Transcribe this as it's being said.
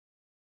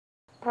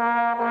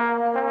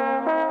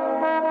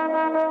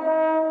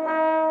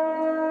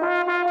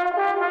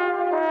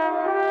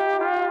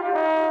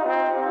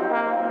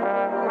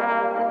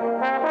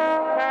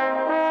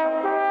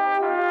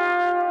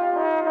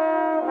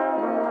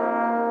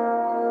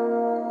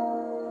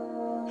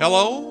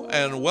Hello,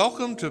 and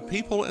welcome to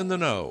People in the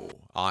Know.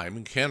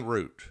 I'm Ken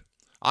Root.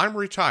 I'm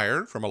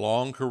retired from a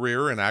long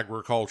career in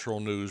agricultural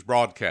news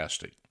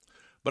broadcasting,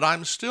 but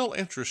I'm still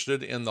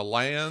interested in the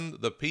land,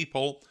 the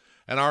people,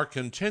 and our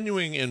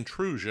continuing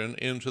intrusion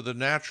into the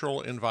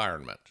natural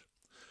environment.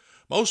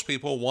 Most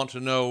people want to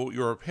know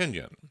your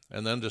opinion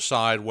and then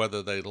decide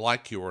whether they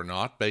like you or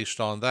not based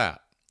on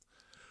that.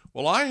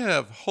 Well, I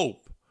have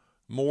hope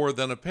more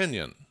than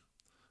opinion.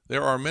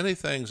 There are many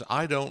things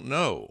I don't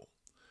know,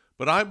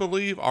 but I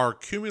believe our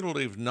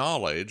cumulative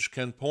knowledge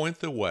can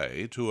point the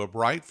way to a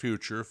bright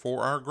future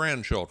for our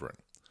grandchildren.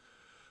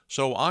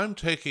 So I'm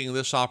taking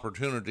this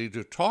opportunity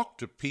to talk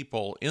to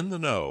people in the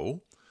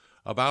know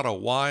about a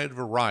wide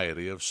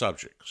variety of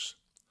subjects.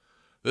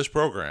 This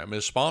program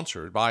is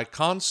sponsored by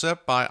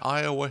Concept by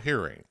Iowa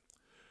Hearing.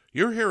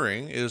 Your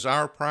hearing is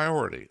our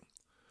priority.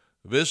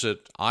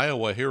 Visit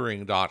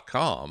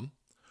iowahearing.com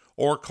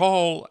or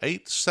call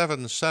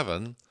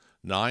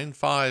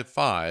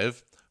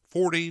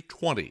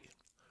 877-955-4020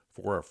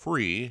 for a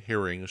free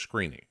hearing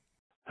screening.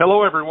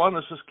 Hello, everyone.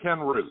 This is Ken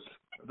Root.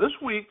 This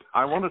week,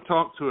 I want to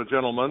talk to a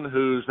gentleman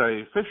who's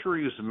a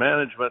Fisheries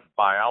Management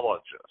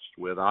Biologist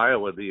with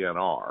Iowa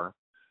DNR,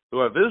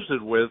 who I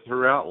visited with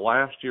throughout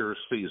last year's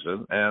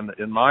season and,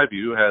 in my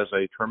view, has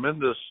a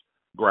tremendous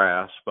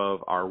grasp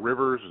of our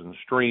rivers and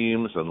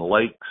streams and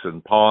lakes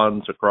and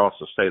ponds across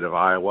the state of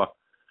Iowa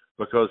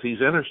because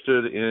he's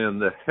interested in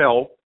the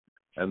health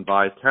and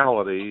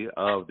vitality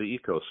of the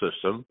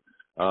ecosystem.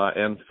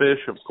 And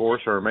fish, of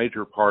course, are a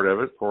major part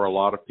of it for a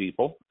lot of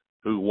people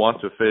who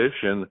want to fish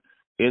in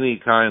any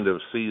kind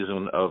of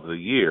season of the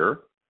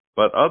year,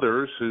 but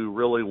others who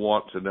really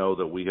want to know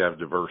that we have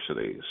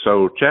diversity.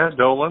 So, Chad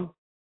Dolan,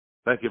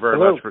 thank you very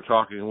much for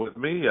talking with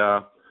me.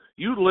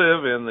 You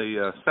live in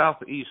the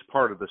southeast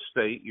part of the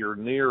state. You're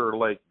near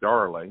Lake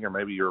Darling, or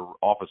maybe your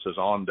office is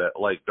on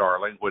Lake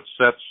Darling, which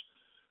sets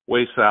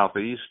way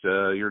southeast.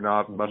 You're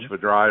not much of a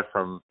drive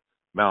from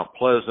Mount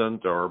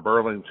Pleasant or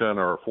Burlington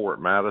or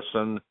Fort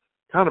Madison.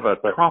 Kind of a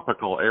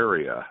tropical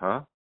area,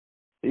 huh?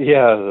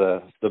 Yeah,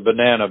 the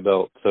banana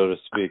belt, so to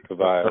speak, of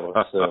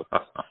Iowa. So,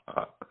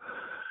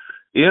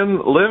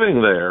 in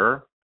living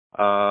there,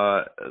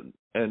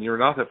 and you're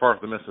not that far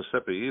from the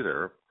Mississippi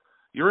either,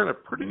 you're in a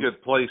pretty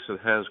good place that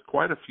has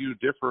quite a few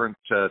different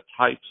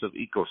types of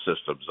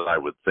ecosystems, I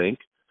would think.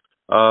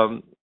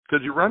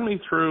 Could you run me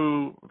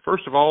through,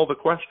 first of all, the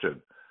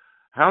question,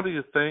 how do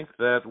you think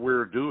that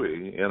we're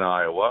doing in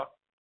Iowa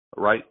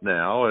right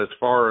now as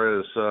far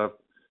as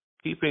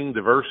keeping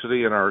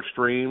diversity in our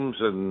streams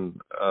and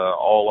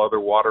all other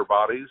water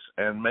bodies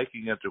and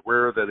making it to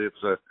where that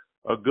it's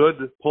a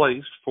good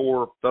place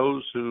for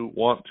those who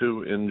want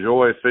to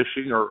enjoy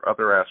fishing or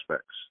other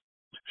aspects?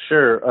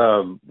 Sure.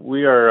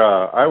 We are,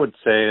 I would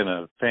say, in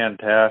a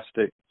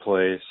fantastic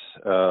place.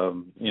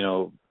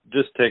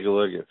 Just take a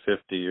look at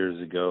 50 years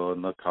ago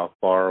and look how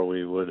far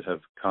we would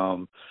have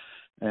come.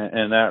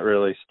 And that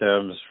really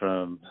stems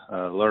from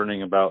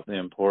learning about the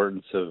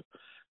importance of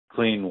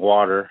clean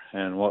water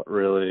and what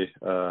really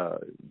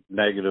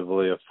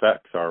negatively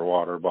affects our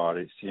water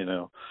bodies,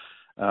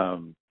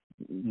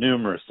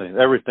 numerous things,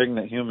 everything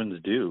that humans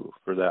do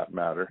for that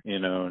matter,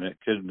 and it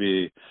could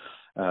be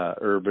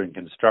urban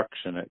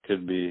construction, it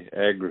could be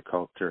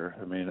agriculture.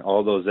 I mean,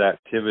 all those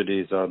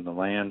activities on the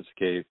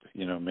landscape,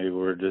 maybe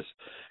we're just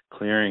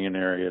clearing an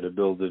area to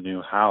build a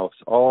new house.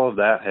 All of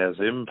that has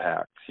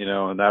impacts,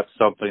 and that's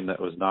something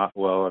that was not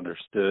well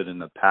understood in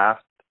the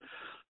past,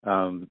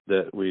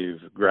 that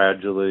we've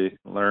gradually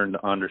learned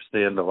to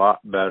understand a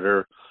lot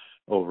better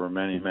over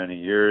many, many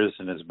years,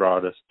 and has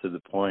brought us to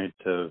the point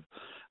of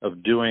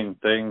doing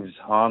things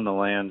on the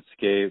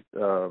landscape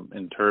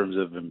in terms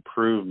of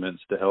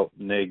improvements to help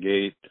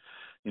negate,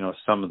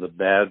 some of the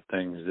bad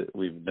things that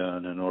we've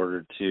done in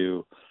order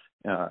to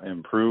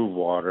improve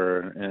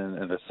water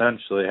and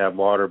essentially have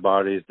water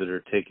bodies that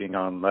are taking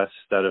on less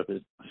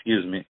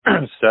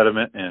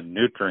sediment and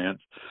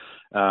nutrients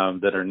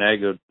that are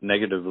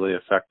negatively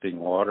affecting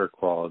water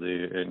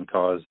quality and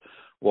cause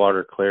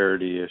water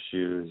clarity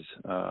issues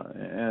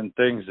and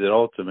things that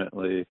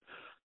ultimately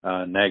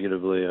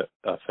negatively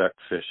affect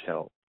fish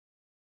health.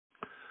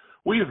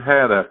 We've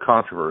had a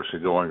controversy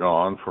going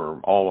on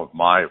for all of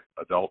my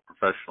adult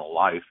professional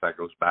life, that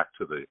goes back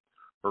to the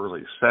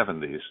early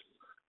 70s,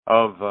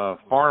 of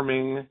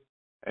farming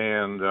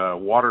and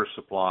water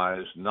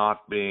supplies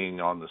not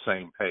being on the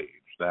same page,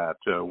 that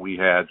we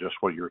had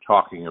just what you're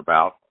talking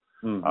about,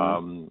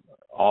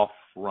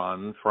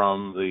 off-run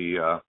from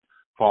the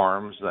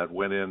farms that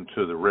went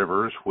into the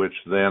rivers, which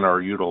then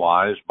are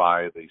utilized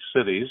by the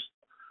cities.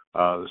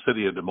 The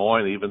city of Des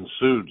Moines even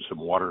sued some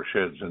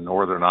watersheds in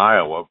northern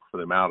Iowa for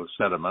the amount of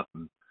sediment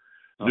and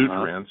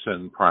nutrients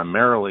and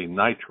primarily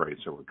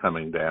nitrates that were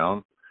coming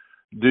down.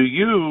 Do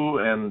you,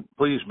 and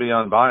please be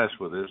unbiased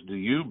with this, do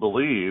you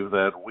believe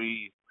that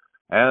we,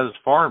 as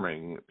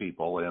farming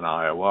people in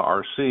Iowa,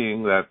 are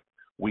seeing that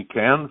we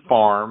can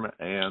farm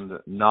and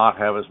not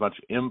have as much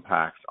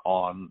impact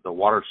on the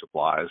water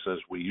supplies as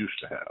we used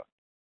to have?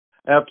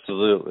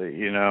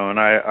 Absolutely, and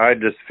I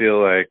just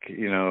feel like,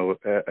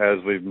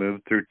 as we've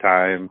moved through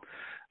time,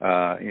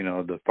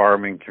 The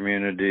farming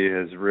community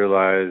has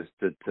realized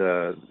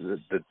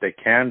that they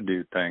can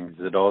do things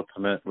that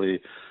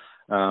ultimately,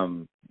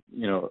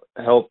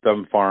 help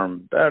them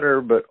farm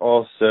better, but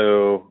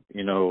also,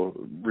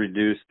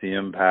 reduce the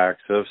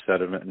impacts of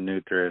sediment and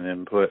nutrient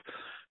input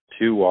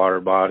to water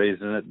bodies,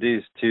 and that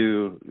these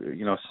two,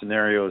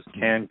 scenarios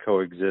can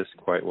coexist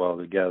quite well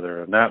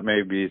together. And that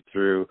may be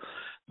through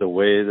the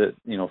way that,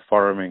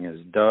 farming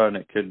is done.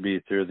 It could be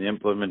through the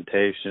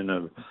implementation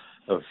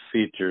of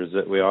features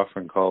that we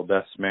often call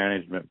best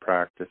management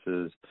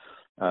practices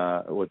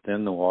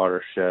within the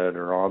watershed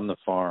or on the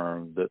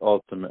farm that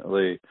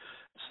ultimately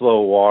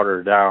slow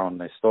water down.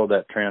 They slow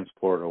that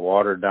transport of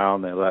water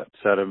down. They let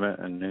sediment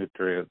and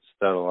nutrients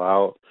settle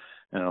out.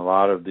 And a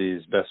lot of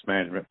these best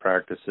management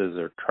practices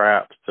are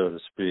traps, so to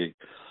speak,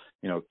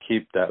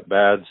 keep that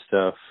bad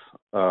stuff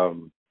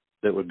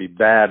that would be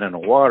bad in a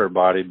water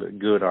body but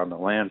good on the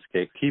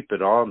landscape, keep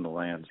it on the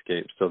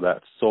landscape so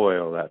that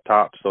soil, that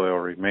topsoil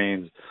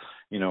remains,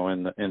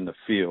 in the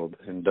field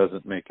and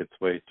doesn't make its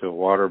way to a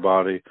water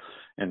body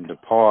and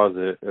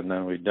deposit, and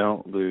then we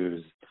don't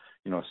lose,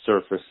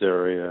 surface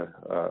area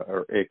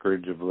or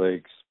acreage of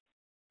lakes,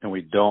 and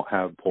we don't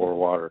have poor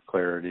water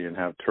clarity and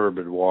have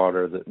turbid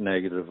water that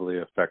negatively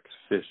affects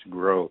fish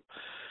growth.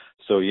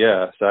 So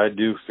yes, I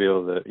do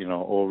feel that,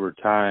 over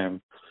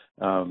time,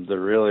 there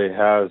really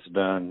has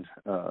been,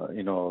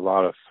 a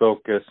lot of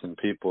focus, and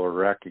people are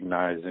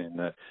recognizing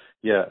that,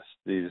 yes,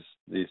 these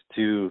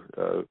two,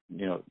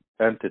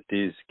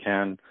 entities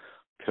can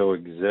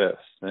coexist,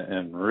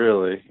 and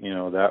really,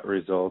 that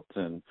results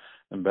in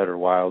better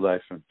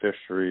wildlife and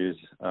fisheries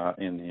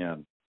in the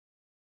end.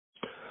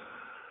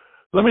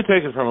 Let me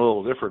take it from a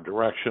little different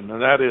direction,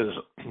 and that is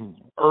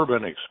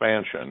urban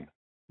expansion.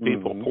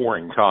 People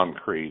pouring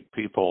concrete,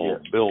 people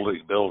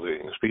building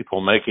buildings,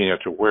 people making it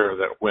to where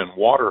that when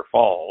water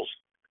falls,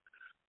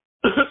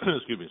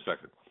 excuse me a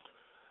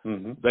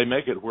second, they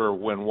make it where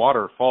when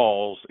water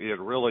falls, it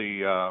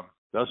really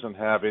doesn't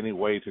have any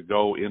way to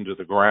go into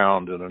the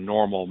ground in a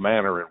normal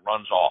manner. It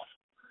runs off.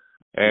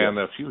 And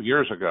a few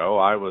years ago,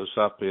 I was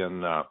up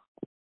in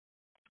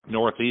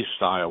northeast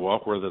Iowa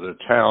where the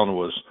town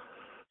was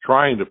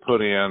trying to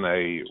put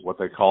in what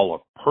they call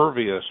a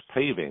pervious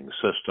paving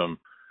system,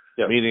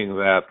 meaning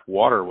that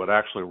water would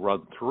actually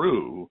run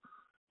through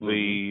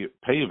the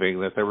paving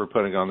that they were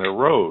putting on their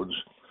roads.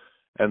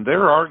 And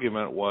their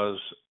argument was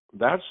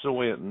that's the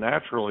way it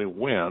naturally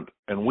went,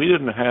 and we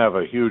didn't have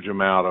a huge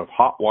amount of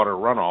hot water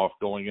runoff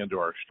going into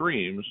our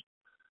streams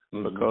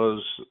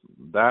because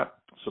that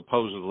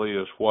supposedly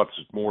is what's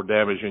more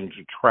damaging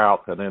to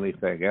trout than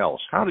anything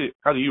else. How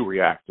do you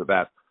react to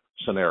that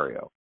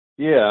scenario?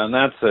 Yeah, and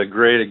that's a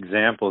great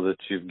example that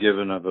you've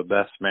given of a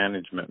best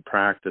management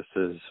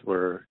practices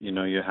where,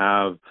 you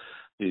have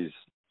these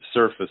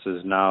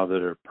surfaces now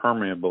that are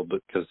permeable,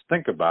 because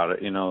think about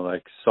it,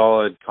 like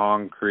solid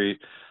concrete,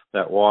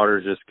 that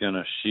water's just going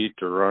to sheet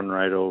or run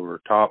right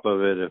over top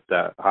of it. If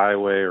that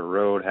highway or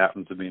road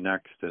happens to be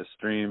next to a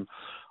stream,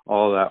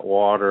 all that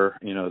water,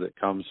 that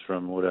comes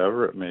from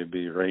whatever it may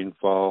be,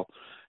 rainfall,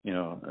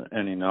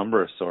 any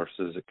number of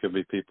sources. It could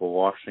be people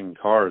washing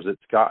cars.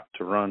 It's got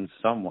to run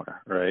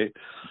somewhere, right?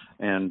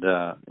 And,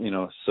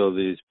 so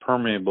these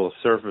permeable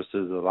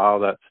surfaces allow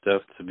that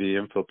stuff to be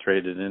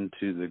infiltrated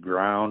into the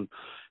ground.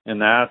 And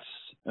that's,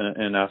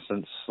 in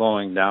essence,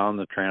 slowing down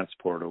the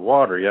transport of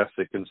water. Yes,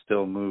 it can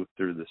still move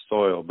through the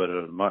soil, but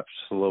at a much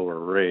slower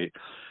rate.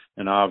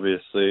 And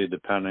obviously,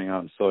 depending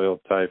on soil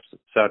types,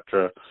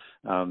 etc.,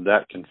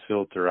 that can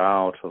filter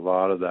out a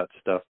lot of that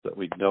stuff that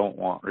we don't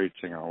want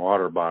reaching our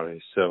water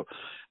bodies. So,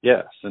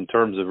 yes, in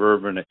terms of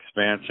urban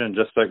expansion,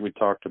 just like we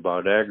talked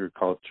about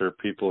agriculture,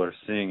 people are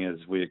seeing as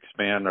we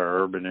expand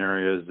our urban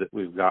areas that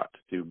we've got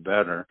to do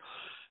better.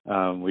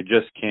 We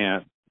just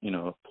can't,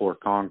 pour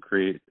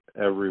concrete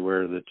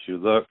everywhere that you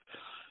look.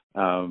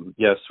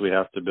 Yes, we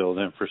have to build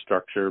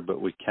infrastructure, but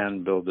we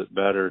can build it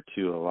better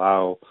to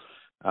allow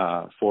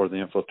for the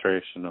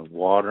infiltration of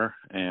water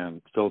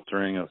and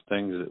filtering of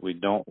things that we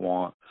don't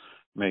want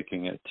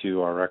making it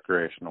to our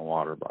recreational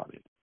water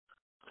bodies.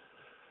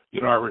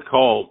 I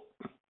recall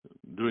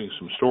doing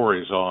some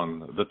stories on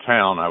the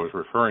town I was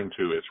referring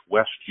to. It's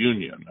West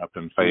Union up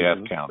in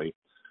Fayette County.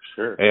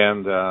 Sure.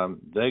 And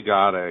they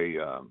got it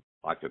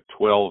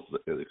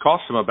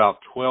cost them about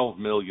 $12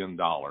 million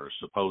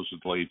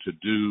supposedly to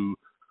do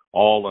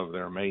all of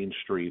their Main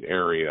Street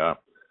area,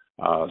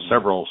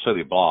 several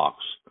city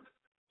blocks.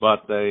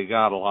 But they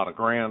got a lot of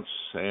grants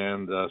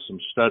and some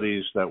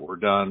studies that were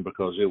done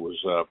because it was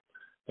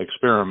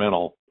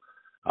experimental.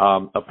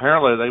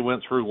 Apparently, they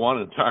went through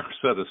one entire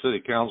set of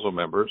city council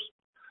members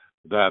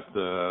that,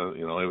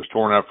 it was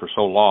torn up for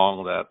so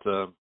long that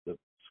the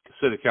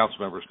city council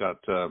members got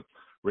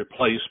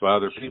replaced by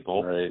other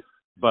people. Right.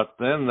 But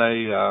then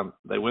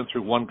they went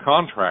through one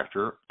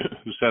contractor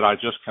who said, I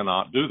just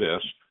cannot do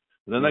this.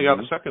 And then they got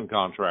a second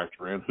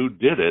contractor in who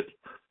did it.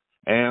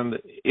 And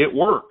it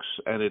works,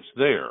 and it's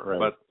there.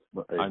 Right.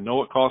 But I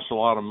know it costs a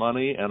lot of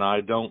money, and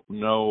I don't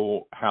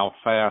know how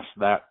fast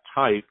that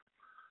type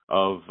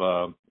of,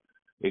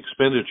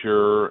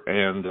 expenditure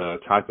and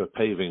type of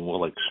paving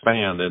will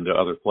expand into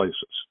other places.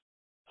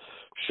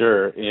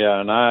 Sure.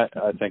 Yeah, and I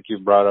think you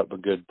brought up a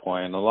good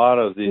point. A lot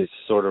of these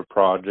sort of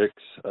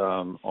projects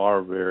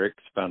are very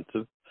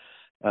expensive.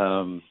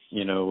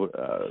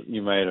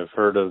 You might have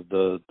heard of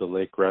the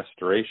lake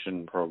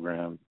restoration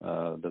program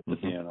that the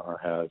DNR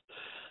has.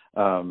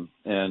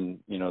 And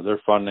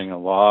they're funding a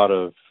lot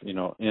of,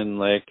 in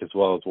lake as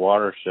well as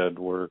watershed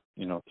work,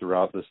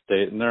 throughout the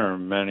state. And there are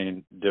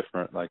many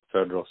different, like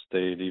federal,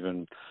 state,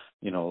 even,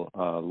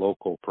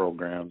 local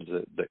programs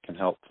that can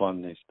help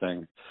fund these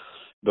things.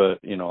 But,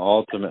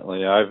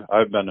 ultimately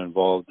I've been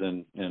involved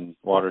in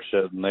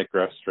watershed and lake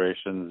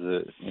restorations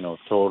that,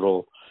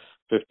 total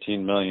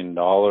 $15 million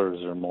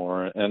or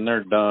more, and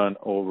they're done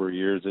over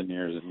years and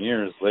years and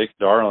years. Lake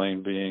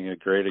Darling being a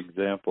great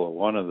example of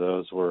one of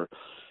those, where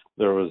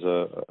there was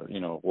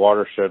a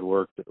watershed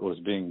work that was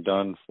being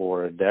done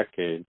for a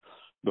decade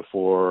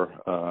before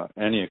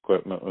any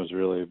equipment was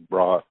really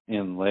brought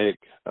in lake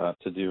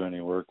to do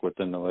any work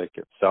within the lake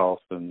itself.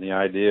 And the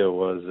idea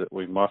was that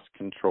we must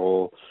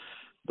control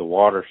the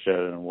watershed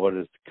and what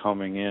is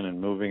coming in and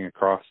moving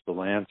across the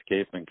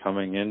landscape and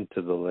coming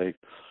into the lake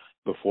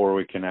before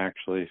we can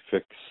actually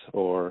fix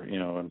or,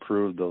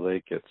 improve the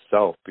lake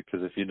itself.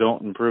 Because if you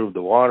don't improve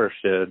the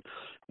watershed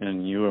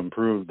and you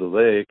improve the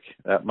lake,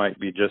 that might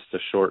be just a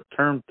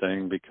short-term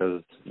thing,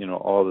 because,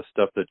 all the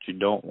stuff that you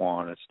don't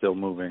want is still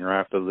moving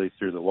rapidly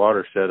through the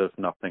watershed if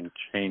nothing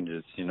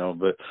changes,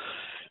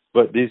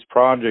 But these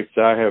projects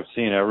I have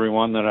seen, every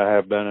one that I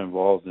have been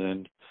involved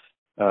in,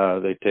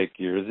 they take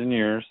years and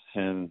years,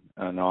 and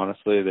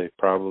honestly, they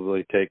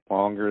probably take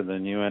longer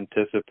than you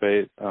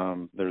anticipate.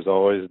 There's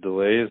always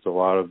delays. A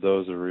lot of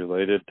those are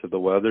related to the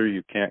weather.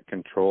 You can't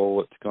control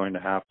what's going to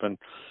happen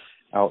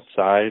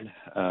outside.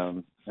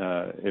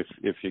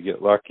 If you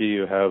get lucky,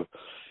 you have,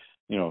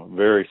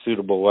 very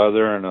suitable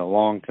weather and a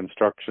long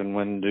construction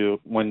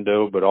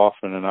window, but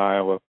often in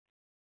Iowa,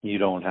 you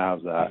don't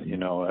have that.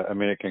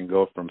 It can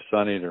go from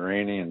sunny to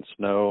rainy and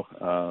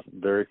snow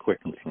very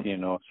quickly,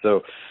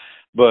 so.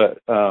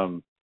 But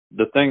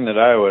the thing that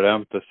I would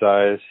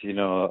emphasize,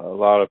 a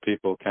lot of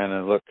people kind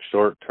of look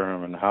short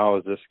term, and how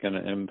is this going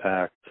to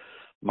impact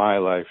my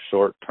life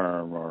short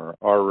term, or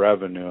our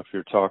revenue if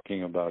you're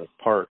talking about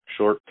a park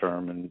short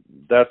term. And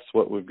that's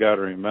what we've got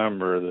to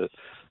remember, that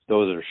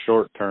those are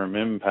short term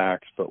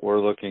impacts, but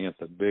we're looking at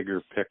the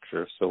bigger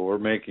picture. So we're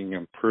making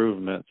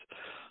improvements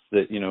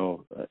that,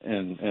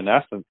 in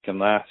essence can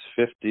last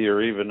 50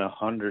 or even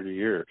 100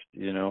 years,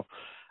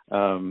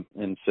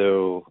 and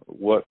so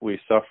what we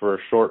suffer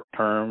short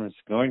term is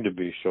going to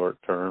be short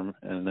term,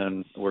 and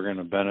then we're going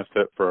to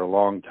benefit for a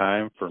long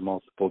time, for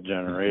multiple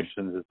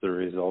generations, as the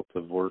result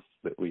of work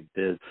that we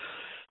did.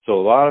 So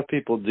a lot of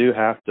people do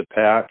have to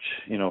patch,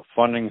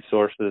 funding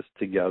sources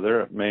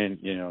together. It may,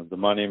 the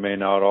money may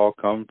not all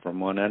come from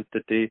one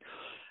entity.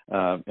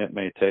 It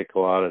may take a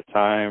lot of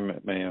time.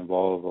 It may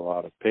involve a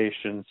lot of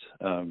patience,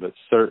 but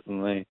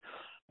certainly,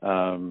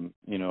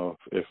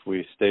 if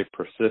we stay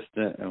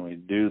persistent and we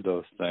do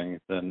those things,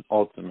 then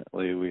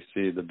ultimately we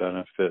see the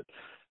benefit,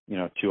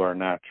 to our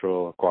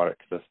natural aquatic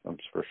systems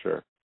for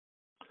sure.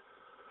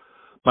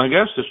 My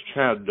guest is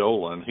Chad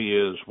Dolan. He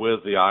is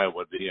with the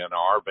Iowa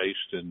DNR,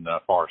 based in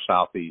far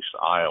southeast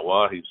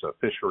Iowa. He's a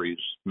fisheries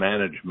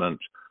management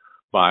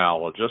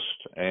biologist,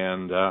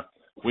 and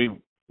we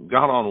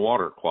got on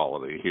water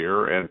quality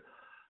here. And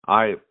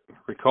I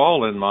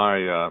recall in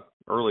my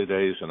early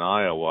days in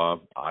Iowa,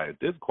 I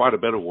did quite a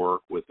bit of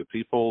work with the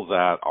people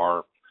that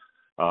are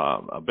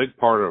a big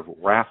part of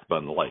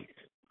Rathbun Lake.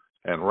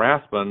 And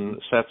Rathbun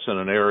sits in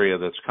an area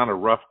that's kind of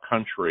rough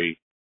country.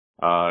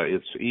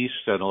 It's east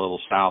and a little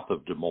south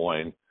of Des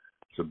Moines.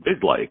 It's a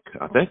big lake.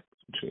 I think,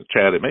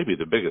 Chad, it may be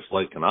the biggest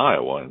lake in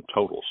Iowa in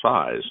total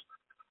size.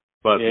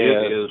 But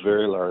yeah, it is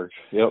very large.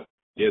 Yep.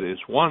 It is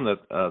one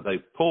that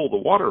they pull the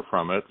water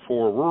from it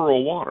for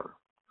rural water.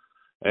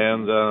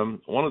 And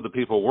one of the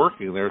people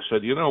working there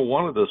said,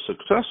 one of the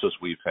successes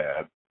we've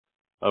had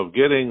of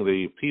getting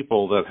the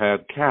people that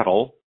had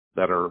cattle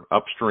that are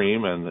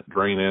upstream and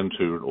drain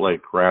into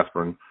Lake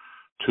Rathbun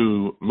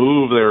to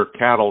move their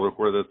cattle to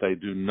where that they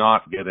do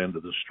not get into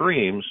the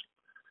streams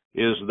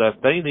is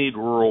that they need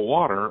rural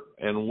water,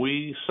 and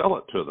we sell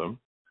it to them.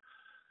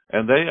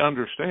 And they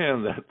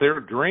understand that they're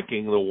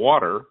drinking the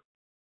water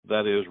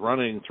that is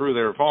running through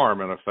their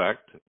farm, in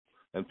effect,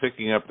 and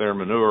picking up their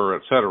manure,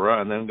 et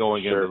cetera, and then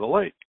going into the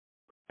lake.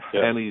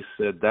 Yeah. And he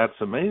said, that's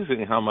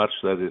amazing how much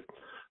that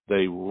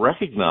they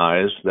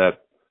recognize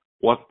that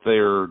what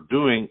they're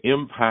doing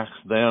impacts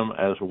them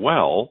as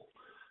well.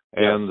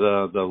 Yeah. And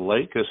the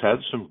lake has had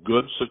some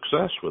good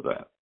success with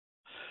that.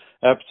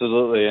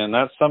 Absolutely, and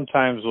that's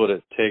sometimes what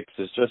it takes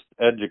is just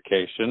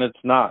education.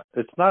 It's not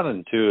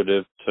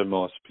intuitive to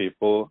most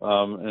people,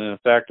 and in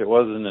fact, it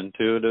wasn't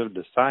intuitive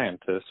to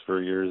scientists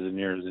for years and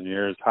years and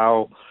years.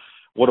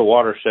 What a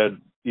watershed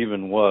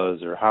even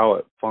was, or how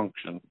it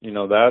functioned.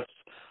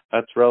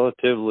 That's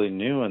relatively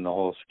new in the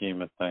whole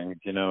scheme of things.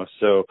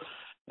 So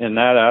in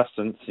that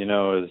essence,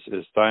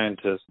 as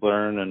scientists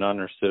learn and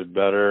understood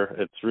better,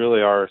 it's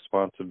really our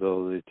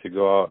responsibility to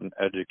go out and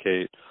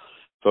educate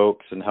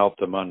folks and help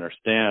them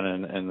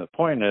understand. And the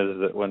point is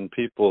that when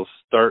people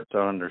start to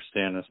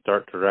understand and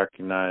start to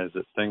recognize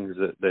that things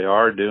that they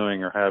are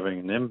doing are having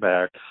an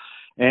impact,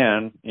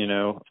 and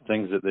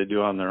things that they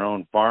do on their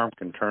own farm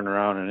can turn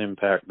around and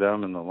impact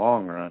them in the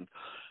long run,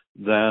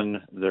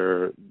 then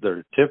they're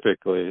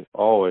typically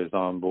always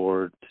on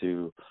board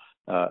to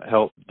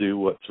help do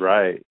what's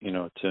right,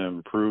 to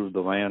improve the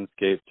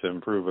landscape, to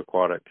improve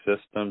aquatic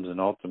systems, and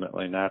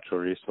ultimately natural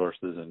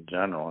resources in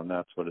general. And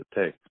that's what it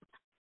takes.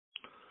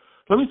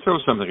 Let me throw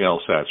something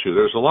else at you.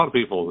 There's a lot of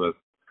people that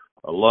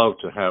love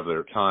to have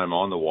their time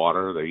on the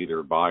water. They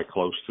either buy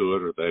close to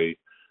it or they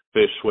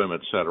fish, swim,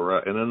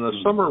 etc. And in the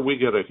summer, we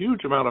get a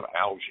huge amount of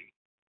algae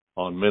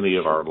on many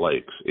of our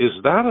lakes. Is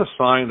that a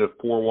sign of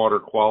poor water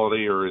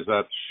quality, or is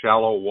that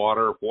shallow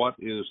water? What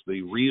is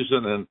the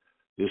reason, and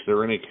is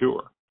there any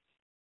cure?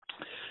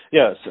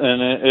 Yes,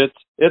 and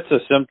it's a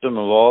symptom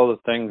of all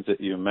the things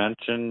that you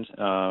mentioned.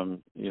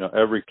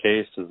 Every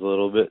case is a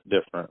little bit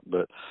different,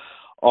 but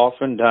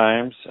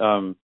oftentimes,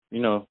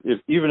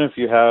 even if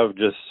you have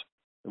just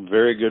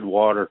very good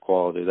water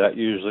quality, that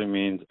usually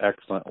means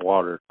excellent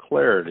water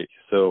clarity.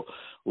 So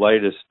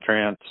light is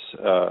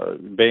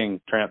being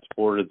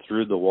transported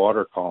through the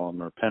water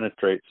column or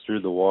penetrates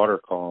through the water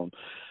column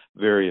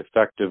very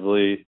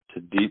effectively to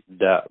deep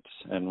depths.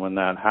 And when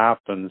that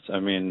happens,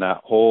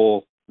 that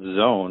whole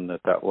zone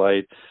that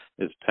light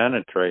is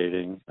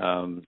penetrating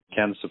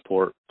can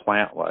support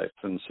plant life.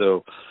 And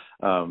so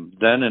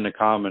then in a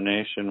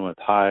combination with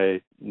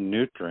high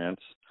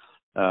nutrients,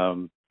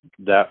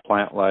 that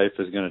plant life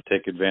is going to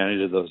take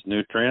advantage of those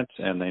nutrients,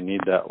 and they need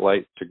that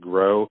light to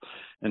grow.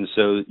 And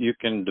so you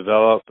can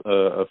develop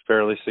a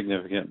fairly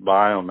significant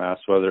biomass,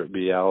 whether it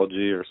be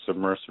algae or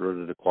submerged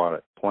rooted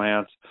aquatic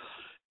plants,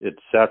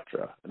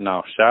 etc.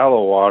 Now,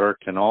 shallow water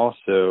can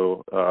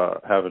also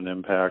have an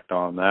impact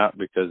on that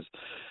because,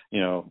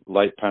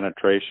 light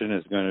penetration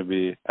is going to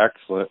be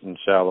excellent in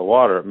shallow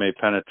water. It may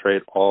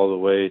penetrate all the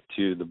way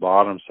to the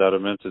bottom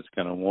sediments. It's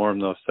going to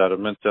warm those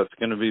sediments. That's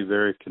going to be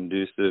very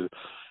conducive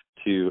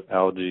to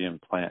algae and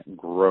plant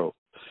growth.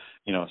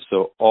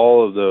 So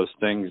all of those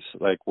things,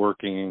 like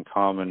working in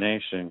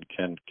combination,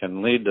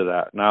 can lead to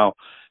that. Now,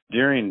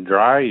 during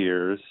dry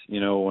years,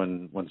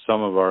 when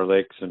some of our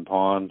lakes and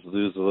ponds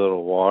lose a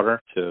little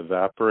water to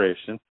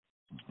evaporation,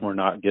 we're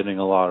not getting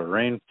a lot of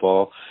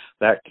rainfall,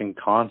 that can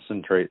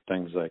concentrate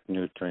things like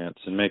nutrients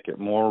and make it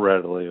more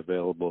readily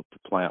available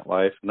to plant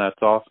life. And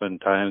that's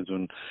oftentimes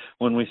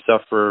when we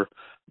suffer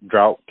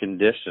drought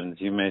conditions.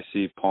 You may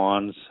see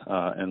ponds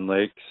and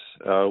lakes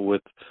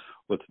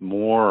with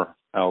more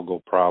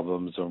algal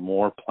problems or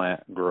more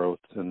plant growth,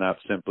 and that's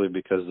simply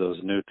because those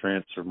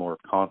nutrients are more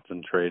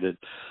concentrated.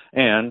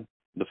 And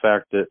the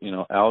fact that,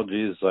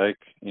 algae is like,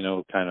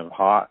 kind of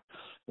hot,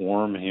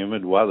 warm,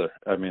 humid weather.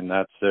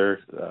 That's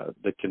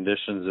the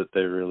conditions that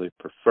they really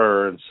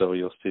prefer, and so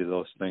you'll see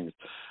those things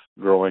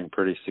growing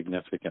pretty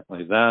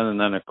significantly then. And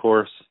then, of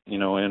course,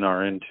 in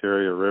our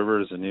interior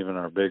rivers and even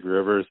our big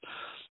rivers,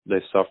 they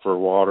suffer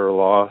water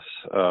loss.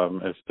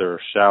 If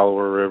they're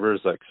shallower rivers,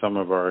 like some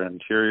of our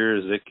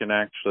interiors, it can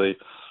actually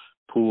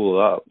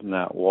pool up, and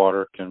that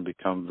water can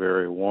become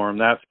very warm.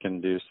 That's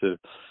conducive,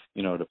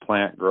 to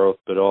plant growth,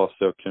 but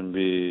also can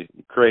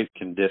create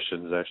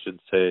conditions, I should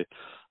say,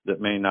 that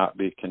may not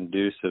be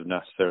conducive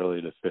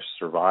necessarily to fish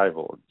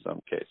survival in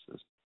some cases.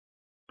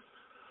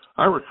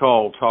 I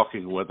recall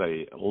talking with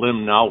a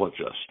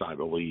limnologist, I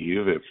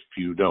believe, if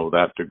you know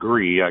that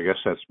degree. I guess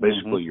that's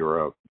basically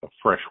you're a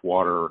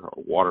freshwater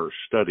water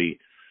study.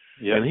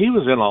 Yep. And he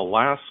was in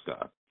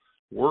Alaska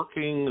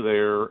working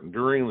there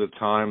during the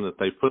time that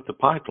they put the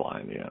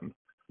pipeline in.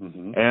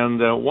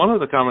 And one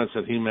of the comments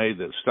that he made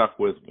that stuck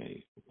with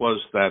me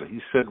was that he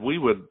said we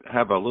would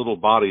have a little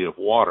body of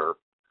water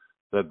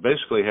that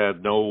basically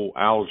had no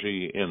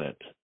algae in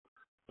it.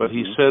 But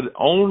he said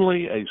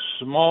only a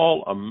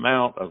small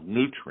amount of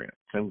nutrient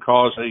can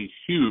cause a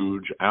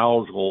huge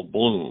algal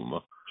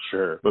bloom.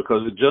 Sure.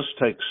 Because it just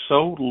takes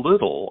so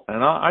little.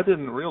 And I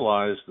didn't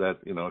realize that,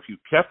 if you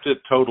kept it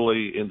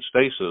totally in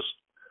stasis,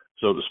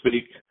 so to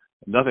speak,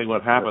 nothing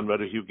would happen.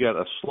 But if you get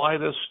a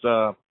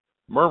slightest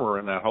murmur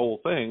in that whole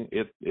thing,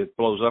 it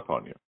blows up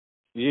on you.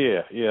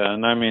 Yeah.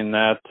 And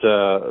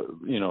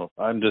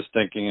I'm just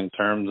thinking in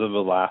terms of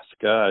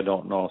Alaska. I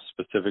don't know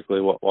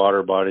specifically what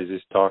water bodies he's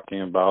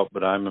talking about,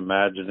 but I'm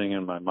imagining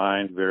in my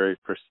mind very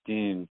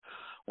pristine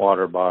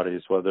water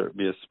bodies, whether it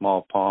be a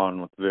small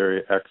pond with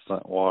very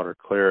excellent water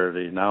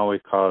clarity. Now we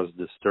cause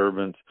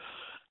disturbance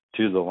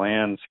to the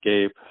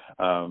landscape.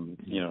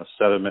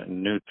 Sediment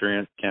and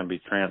nutrients can be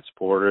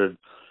transported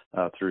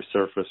through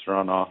surface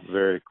runoff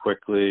very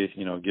quickly.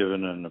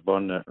 Given an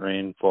abundant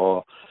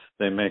rainfall,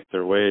 they make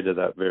their way to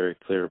that very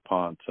clear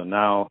pond. So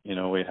now,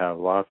 we have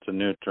lots of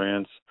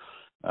nutrients.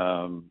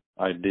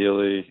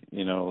 Ideally,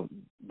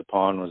 the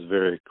pond was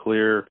very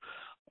clear.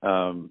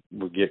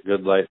 We get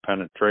good light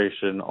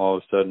penetration. All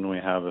of a sudden, we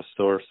have a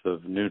source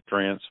of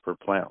nutrients for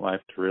plant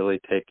life to really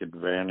take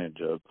advantage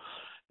of.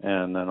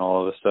 and then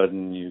all of a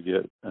sudden you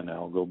get an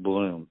algal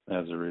bloom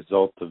as a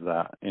result of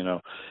that,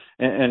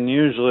 and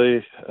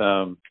usually,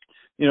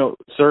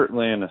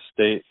 certainly in a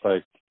state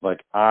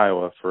like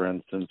Iowa, for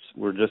instance,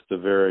 we're just a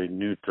very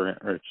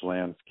nutrient-rich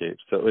landscape.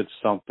 So it's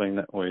something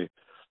that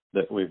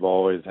we've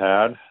always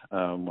had.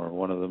 We're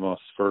one of the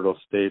most fertile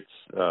states,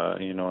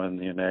 in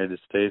the United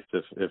States,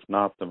 if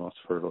not the most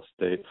fertile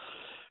state,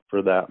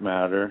 for that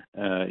matter.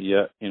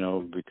 Yet,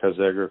 because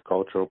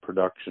agricultural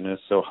production is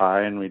so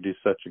high and we do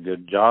such a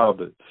good job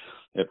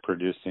at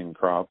producing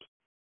crops,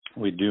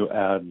 we do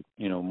add,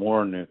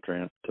 more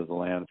nutrients to the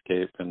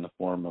landscape in the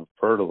form of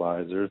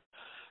fertilizers.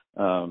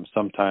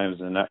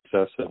 Sometimes in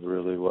excess of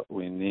really what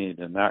we need,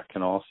 and that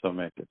can also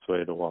make its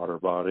way to water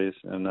bodies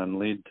and then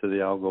lead to the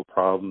algal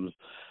problems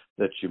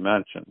that you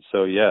mentioned.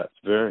 So yeah,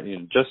 it's very,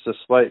 just a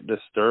slight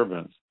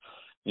disturbance,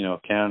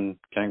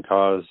 can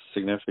cause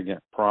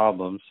significant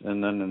problems.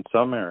 And then in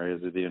some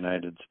areas of the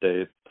United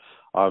States,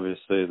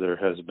 obviously there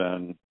has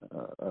been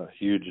a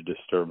huge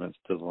disturbance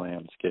to the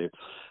landscape.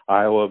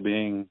 Iowa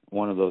being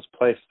one of those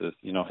places.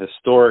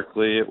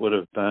 Historically it would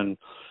have been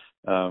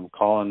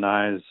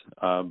colonized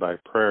by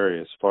prairie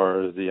as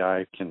far as the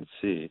eye can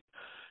see.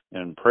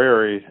 And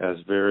prairie has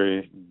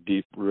very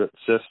deep root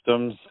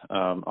systems.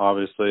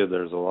 Obviously,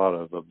 there's a lot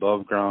of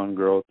above ground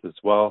growth as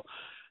well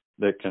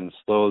that can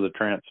slow the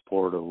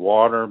transport of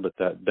water, but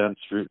that dense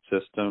root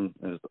system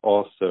is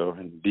also,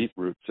 and deep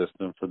root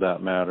system for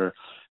that matter,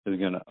 is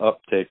going to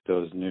uptake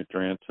those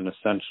nutrients and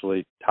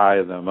essentially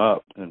tie them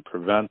up and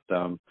prevent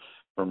them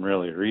from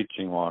really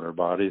reaching water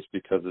bodies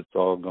because it's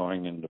all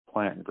going into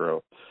plant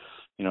growth.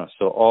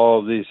 So all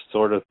of these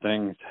sort of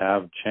things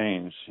have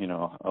changed.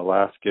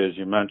 Alaska, as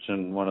you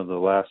mentioned, one of the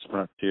last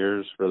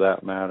frontiers for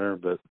that matter,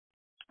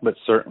 but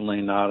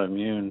certainly not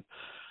immune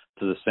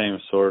to the same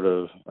sort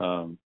of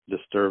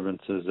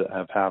disturbances that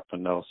have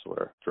happened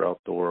elsewhere throughout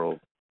the world.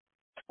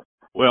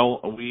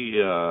 Well,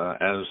 we,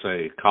 as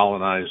a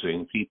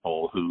colonizing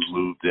people who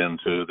moved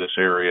into this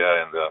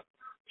area in the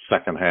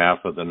second half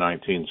of the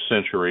 19th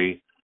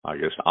century, I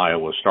guess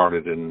Iowa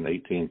started in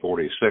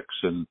 1846,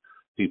 and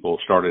people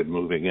started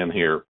moving in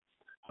here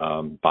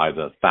by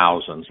the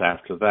thousands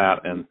after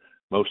that, and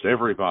most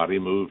everybody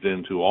moved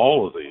into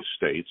all of these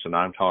states, and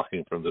I'm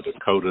talking from the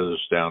Dakotas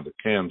down to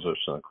Kansas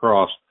and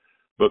across,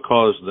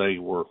 because they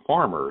were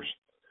farmers.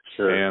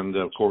 Sure. And,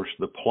 of course,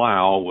 the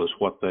plow was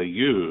what they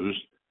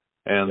used,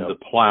 and Yep. the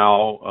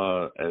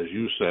plow, as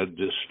you said,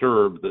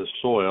 disturbed the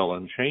soil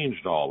and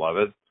changed all of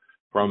it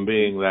from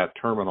being that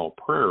terminal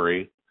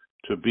prairie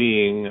to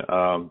being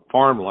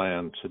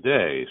farmland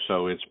today.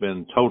 So it's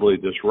been totally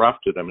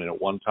disrupted. I mean, at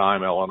one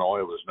time,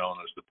 Illinois was known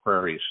as the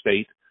Prairie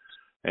State,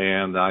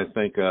 and I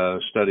think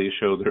studies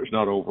show there's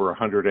not over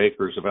 100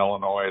 acres of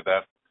Illinois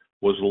that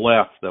was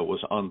left that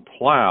was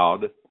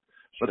unplowed.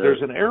 But Sure.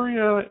 there's an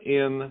area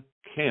in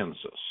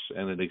Kansas,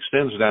 and it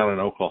extends down in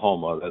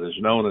Oklahoma, that is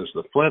known as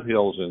the Flint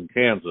Hills in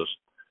Kansas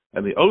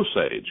and the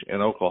Osage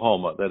in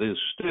Oklahoma, that is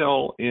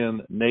still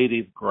in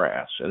native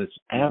grass, and it's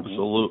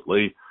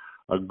absolutely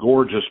a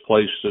gorgeous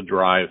place to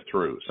drive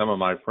through. Some of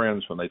my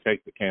friends, when they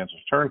take the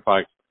Kansas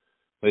Turnpike,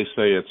 they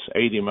say it's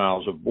 80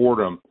 miles of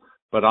boredom,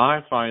 but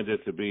I find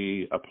it to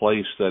be a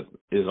place that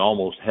is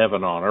almost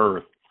heaven on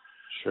earth.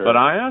 Sure. But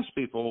I asked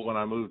people when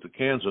I moved to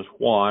Kansas,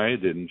 why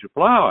didn't you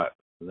plow it?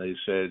 And they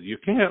said, you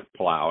can't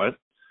plow it.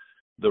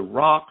 The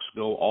rocks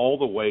go all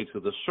the way to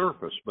the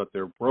surface, but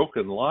they're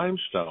broken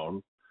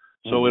limestone,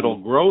 so it'll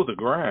grow the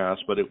grass,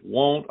 but it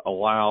won't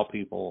allow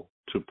people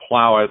to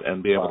plow it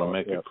and be able to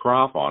make a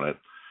crop on it.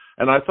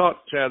 And I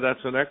thought, Chad,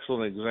 that's an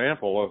excellent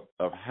example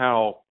of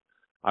how,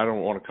 I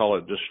don't want to call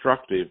it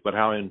destructive, but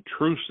how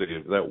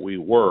intrusive that we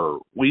were.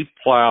 We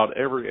plowed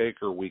every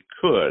acre we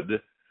could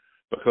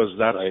because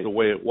that's the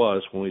way it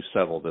was when we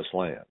settled this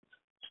land.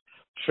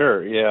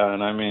 Sure, yeah,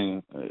 and I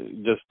mean,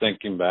 just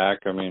thinking back,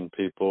 I mean,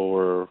 people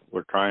were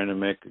trying to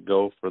make a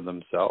go for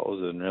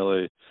themselves and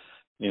really,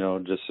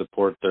 just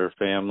support their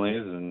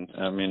families, and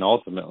I mean,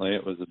 ultimately,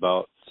 it was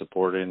about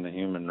supporting the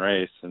human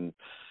race, and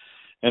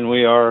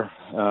we are,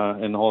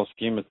 in the whole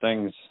scheme of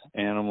things,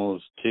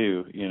 animals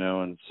too,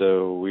 and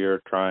so we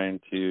are trying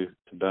to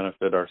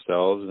benefit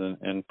ourselves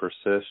and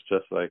persist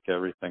just like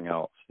everything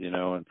else,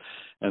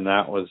 and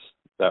that was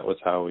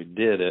how we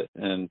did it,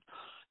 and.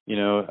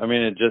 I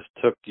mean, it just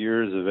took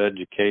years of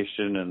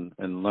education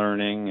and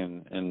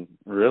learning and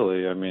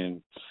really, I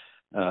mean,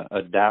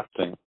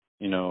 adapting,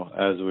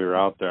 as we were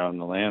out there on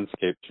the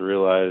landscape to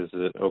realize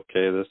that,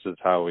 okay, this is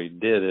how we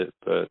did it,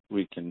 but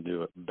we can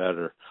do it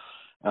better.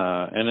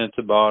 And it's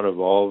about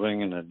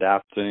evolving and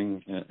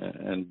adapting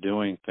and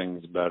doing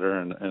things better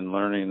and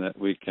learning that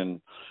we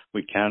can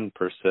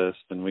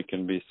persist and we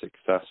can be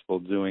successful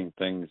doing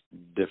things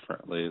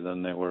differently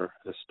than they were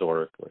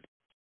historically.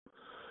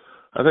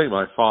 I think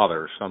my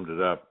father summed it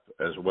up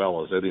as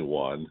well as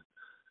anyone.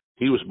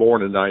 He was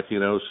born in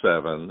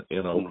 1907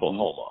 in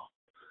Oklahoma.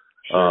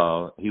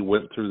 Sure. He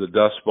went through the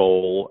Dust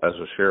Bowl as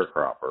a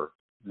sharecropper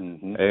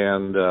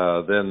and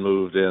then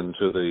moved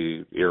into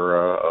the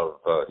era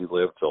of, he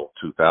lived till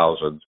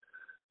 2000,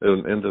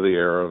 into the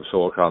era of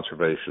soil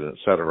conservation, et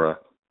cetera.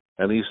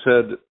 And he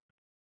said,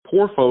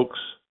 poor folks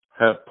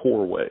have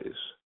poor ways.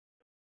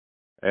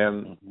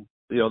 And,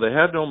 they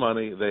had no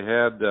money. They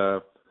had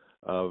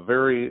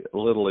very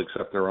little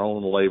except their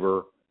own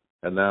labor,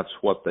 and that's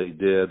what they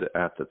did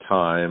at the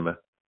time.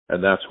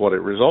 And that's what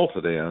it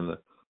resulted in,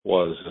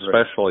 was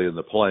especially in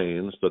the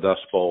plains, the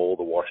Dust Bowl,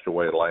 the washed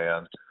away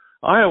land.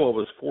 Iowa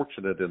was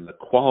fortunate in the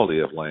quality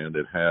of land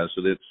it has,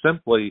 that it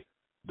simply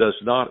does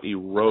not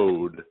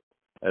erode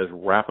as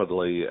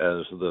rapidly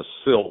as the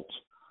silt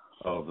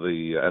and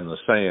the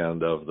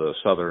sand of the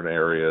southern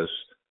areas.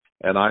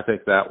 And I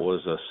think that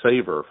was a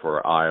saver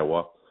for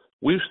Iowa.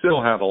 We've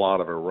still had a lot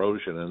of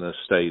erosion in this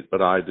state,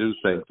 but I do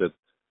think that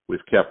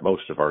we've kept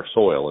most of our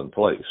soil in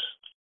place.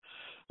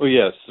 Well,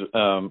 yes,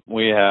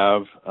 we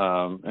have,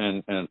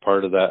 and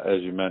part of that,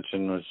 as you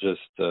mentioned, was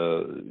just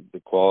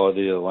the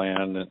quality of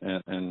land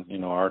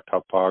and our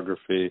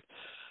topography,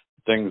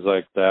 things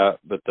like that.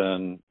 But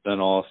then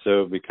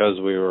also because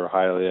we were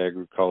highly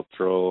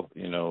agricultural,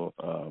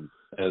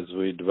 as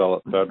we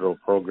developed federal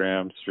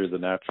programs through the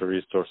Natural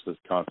Resources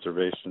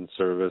Conservation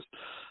Service,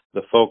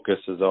 the focus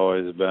has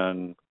always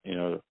been,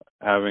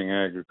 having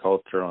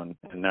agriculture and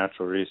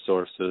natural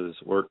resources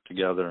work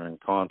together in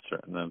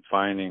concert, and then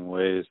finding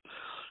ways,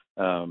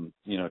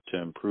 to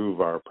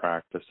improve our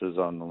practices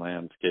on the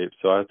landscape.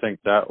 So I think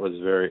that was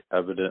very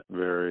evident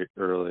very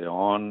early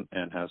on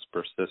and has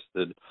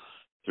persisted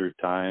through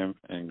time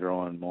and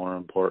growing more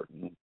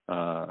important,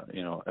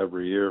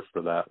 every year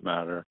for that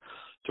matter,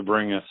 to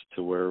bring us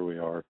to where we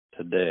are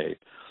today.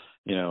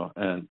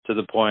 And to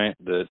the point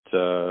that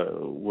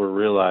we're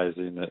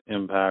realizing that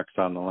impacts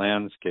on the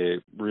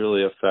landscape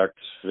really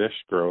affects fish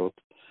growth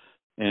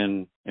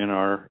in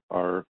our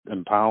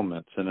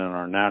impoundments and in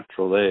our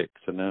natural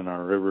lakes and in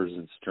our rivers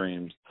and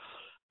streams.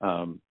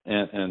 And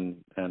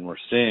we're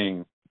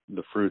seeing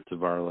the fruits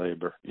of our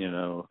labor.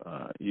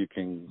 You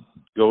can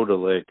go to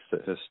lakes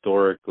that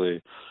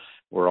historically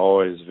were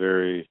always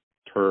very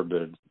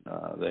turbid.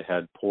 They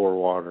had poor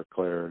water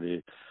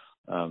clarity.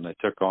 They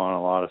took on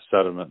a lot of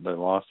sediment. They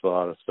lost a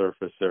lot of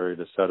surface area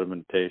to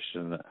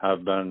sedimentation that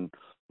have been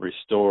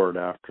restored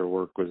after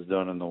work was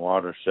done in the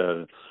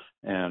watershed.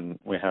 And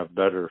we have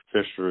better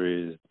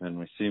fisheries, and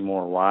we see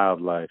more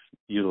wildlife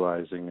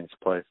utilizing these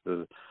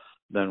places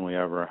than we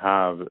ever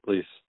have, at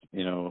least,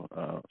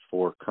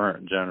 for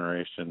current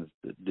generations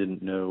that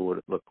didn't know what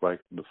it looked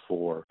like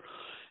before.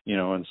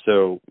 And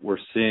so we're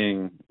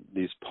seeing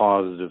these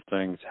positive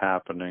things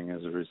happening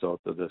as a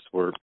result of this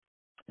work.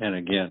 And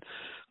again,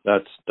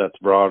 that's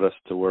brought us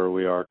to where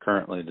we are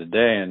currently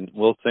today. And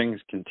will things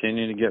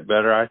continue to get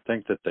better? I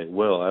think that they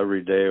will.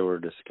 Every day we're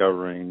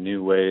discovering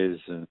new ways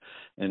and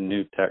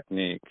new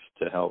techniques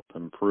to help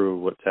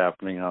improve what's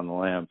happening on the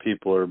land.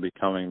 People are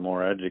becoming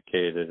more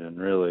educated and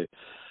really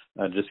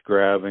just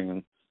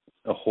grabbing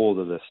a hold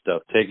of this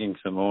stuff, taking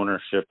some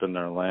ownership in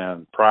their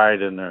land,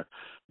 pride in their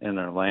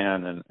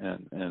land,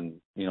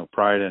 and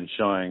pride in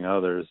showing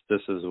others,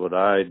 this is what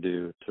I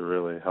do to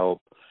really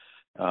help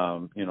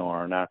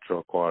our natural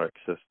aquatic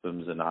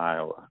systems in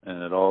Iowa.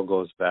 And it all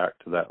goes back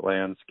to that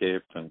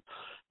landscape and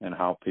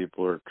how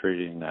people are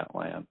treating that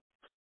land.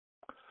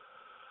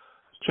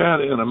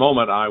 Chad, in a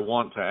moment, I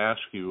want to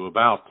ask you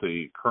about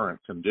the current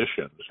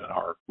conditions in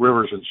our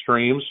rivers and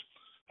streams.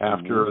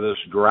 After this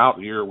drought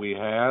year we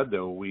had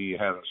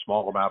a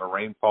small amount of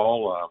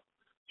rainfall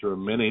through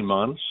many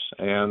months,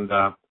 and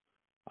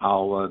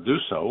I'll do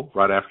so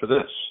right after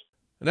this.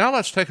 Now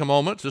let's take a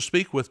moment to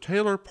speak with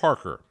Taylor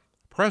Parker,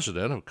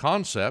 president of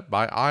Concept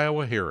by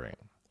Iowa Hearing.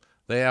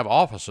 They have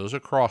offices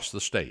across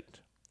the state.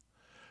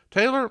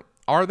 Taylor,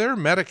 are there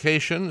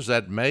medications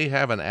that may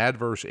have an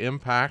adverse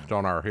impact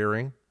on our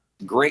hearing?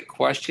 Great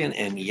question,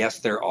 and yes,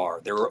 there are.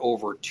 There are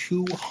over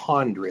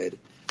 200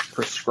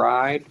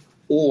 prescribed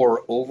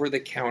or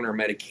over-the-counter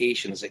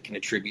medications that can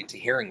attribute to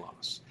hearing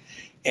loss.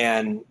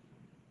 And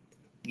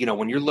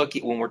when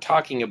we're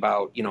talking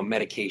about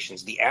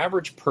medications, the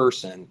average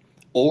person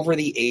over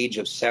the age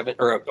of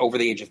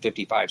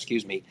 55,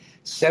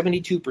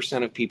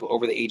 72% of people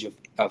over the age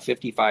of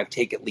 55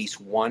 take at least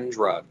one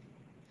drug,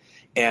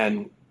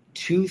 and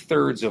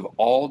 2/3 of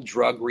all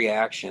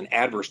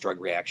adverse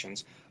drug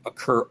reactions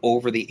occur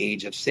over the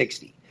age of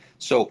 60.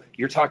 So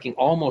you're talking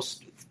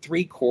almost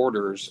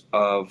 3/4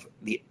 of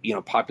the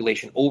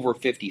population over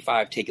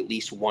 55 take at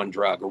least one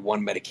drug or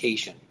one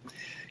medication.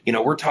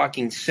 We're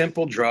talking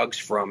simple drugs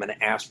from an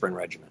aspirin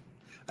regimen.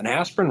 An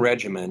aspirin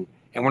regimen,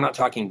 and we're not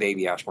talking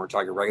baby aspirin, we're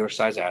talking regular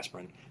size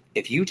aspirin.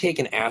 If you take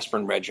an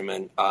aspirin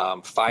regimen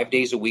 5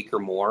 days a week or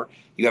more,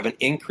 you have an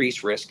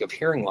increased risk of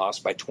hearing loss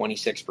by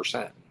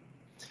 26%.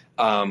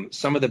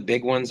 Some of the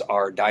big ones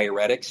are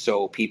diuretics,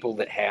 so people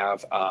that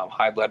have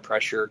high blood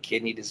pressure,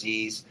 kidney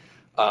disease,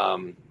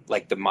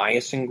 like the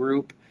myosin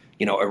group,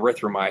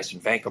 erythromycin,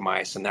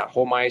 vancomycin, that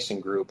whole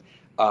myosin group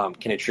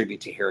can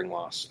attribute to hearing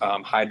loss.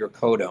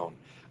 Hydrocodone,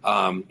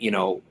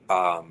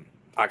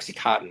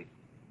 Oxycontin.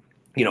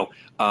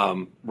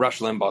 Rush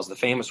Limbaugh is the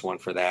famous one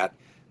for that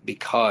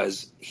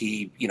because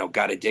he,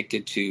 got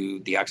addicted to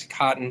the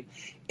Oxycontin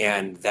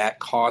and that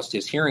caused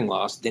his hearing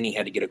loss. Then he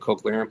had to get a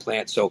cochlear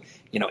implant. So,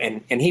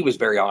 and he was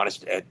very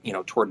honest at,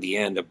 toward the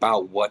end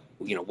about what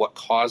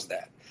caused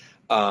that.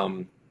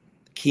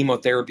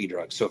 Chemotherapy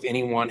drugs. So if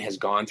anyone has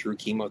gone through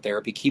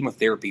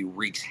chemotherapy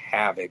wreaks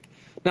havoc,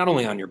 not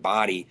only on your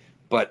body,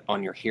 but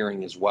on your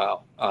hearing as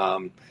well.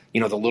 The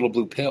little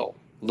blue pill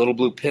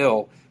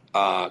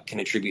can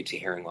attribute to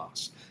hearing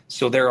loss.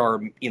 So there are,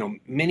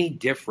 many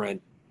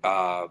different,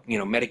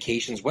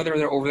 medications, whether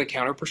they're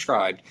over-the-counter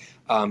prescribed,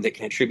 that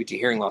can attribute to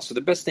hearing loss. So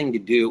the best thing to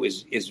do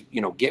is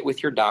get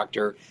with your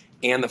doctor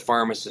and the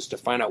pharmacist to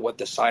find out what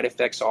the side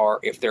effects are.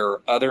 If there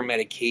are other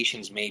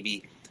medications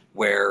maybe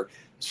where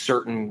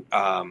certain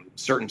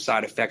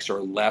side effects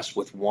are less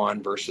with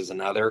one versus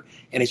another,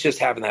 and it's just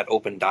having that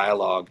open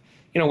dialogue,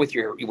 with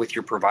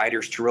your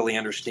providers to really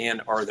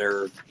understand, are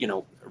there,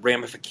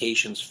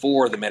 ramifications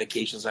for the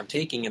medications I'm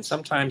taking. And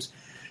sometimes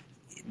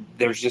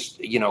there's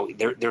just,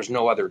 there's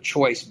no other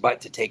choice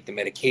but to take the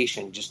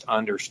medication, just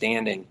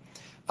understanding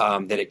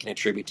that it can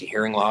attribute to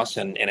hearing loss,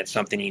 and it's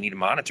something you need to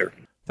monitor.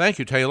 Thank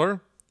you,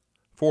 Taylor.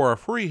 For a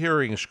free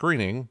hearing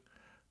screening,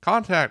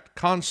 contact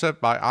Concept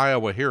by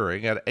Iowa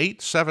Hearing at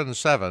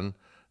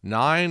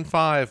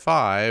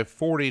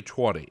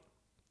 877-955-4020.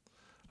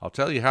 I'll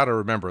tell you how to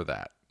remember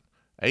that.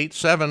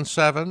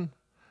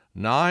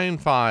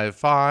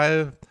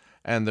 877-955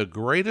 and the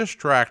greatest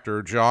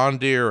tractor John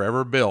Deere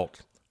ever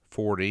built,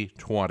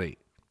 4020.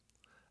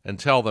 And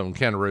tell them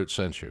Ken Root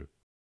sent you.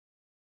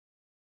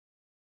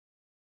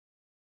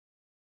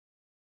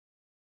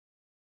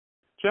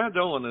 Chad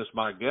Dolan is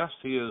my guest.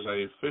 He is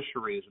a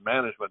fisheries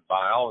management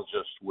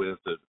biologist with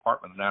the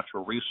Department of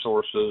Natural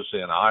Resources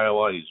in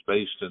Iowa. He's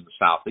based in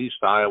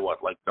southeast Iowa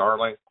at Lake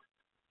Darling.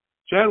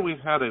 Chad, we've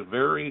had a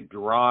very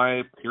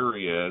dry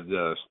period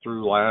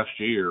through last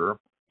year,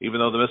 even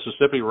though the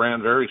Mississippi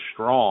ran very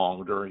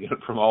strong during it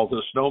from all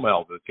the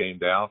snowmelt that came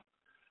down.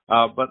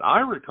 But I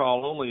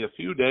recall only a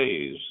few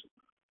days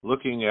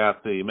looking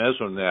at the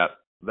Mesonet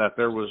that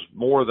there was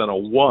more than a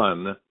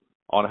 1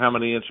 on how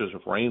many inches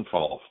of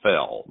rainfall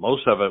fell.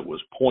 Most of it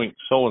was point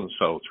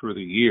so-and-so through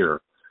the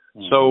year.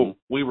 Mm-hmm. So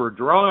we were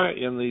dry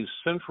in these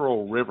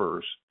central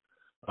rivers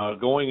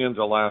going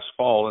into last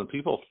fall, and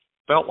people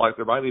felt like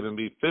there might even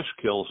be fish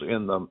kills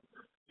in them.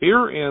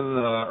 Here in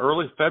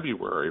early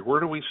February, where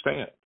do we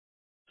stand?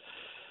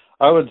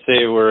 I would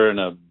say we're in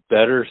a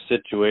better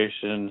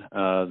situation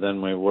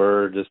than we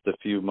were just a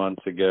few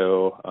months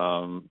ago.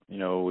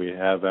 We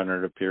have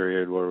entered a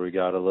period where we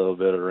got a little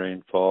bit of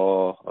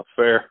rainfall, a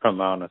fair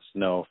amount of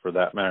snow for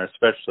that matter,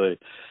 especially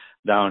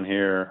down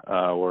here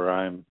where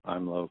I'm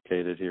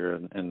located here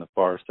in the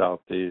far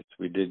southeast.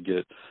 We did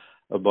get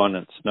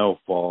abundant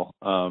snowfall,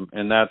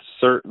 and that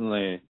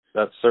certainly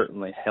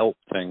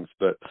helped things.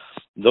 But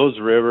those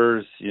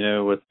rivers,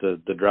 with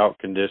the drought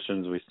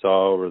conditions we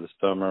saw over the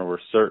summer,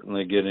 were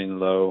certainly getting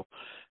low.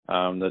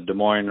 The Des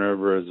Moines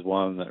River is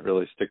one that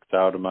really sticks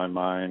out in my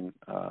mind,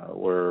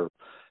 where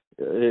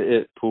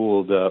it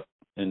pooled up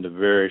into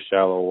very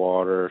shallow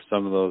water.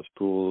 Some of those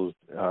pools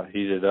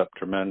heated up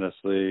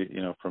tremendously,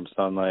 from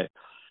sunlight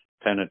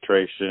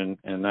penetration,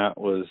 and that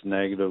was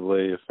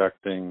negatively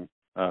affecting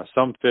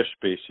some fish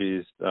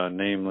species,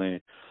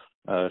 namely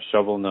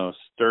shovel-nosed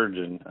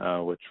sturgeon,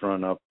 which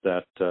run up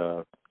that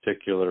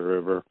particular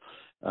river,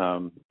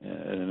 and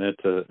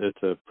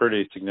it's a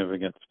pretty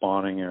significant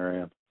spawning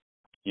area,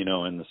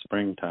 in the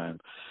springtime.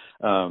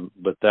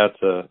 But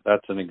that's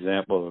an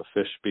example of a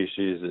fish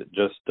species that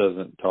just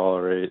doesn't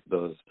tolerate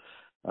those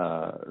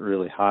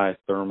really high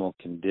thermal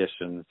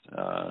conditions.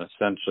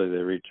 Essentially,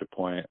 they reach a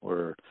point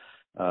where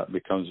it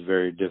becomes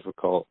very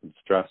difficult and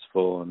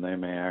stressful, and they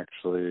may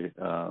actually,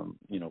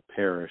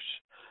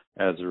 perish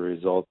as a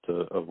result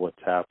of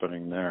what's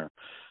happening there.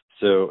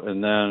 So,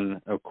 and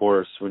then of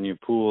course, when you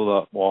pool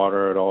up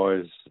water,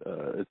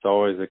 it's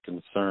always a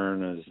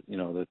concern,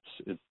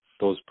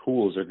 those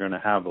pools are going to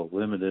have a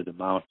limited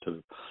amount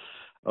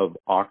of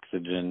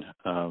oxygen.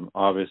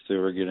 Obviously,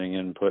 we're getting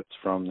inputs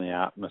from the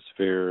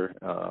atmosphere,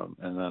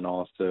 and then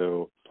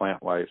also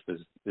plant life is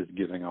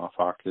giving off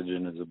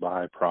oxygen as a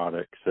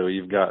byproduct. So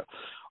you've got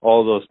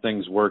all those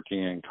things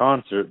working in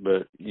concert,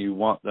 but you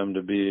want them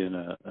to be in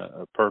a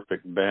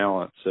perfect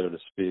balance, so to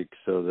speak,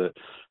 so that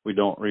we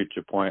don't reach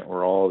a point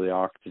where all the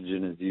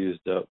oxygen is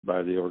used up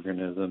by the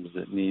organisms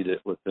that need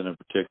it within a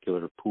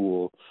particular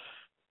pool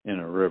in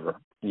a river,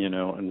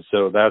 and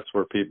so that's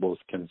where people's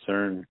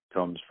concern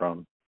comes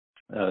from,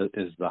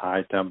 is the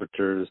high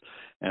temperatures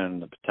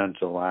and the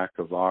potential lack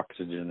of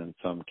oxygen in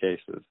some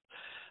cases.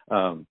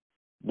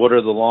 What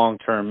are the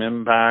long-term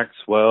impacts?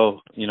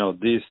 Well,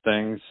 these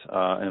things,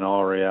 in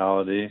all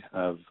reality,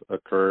 have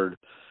occurred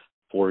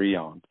for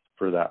eons,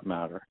 for that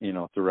matter,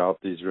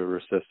 throughout these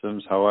river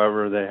systems.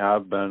 However, they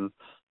have been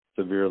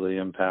severely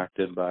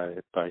impacted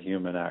by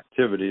human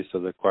activity. So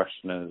the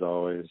question is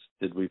always,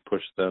 did we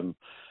push them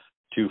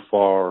too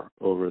far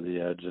over the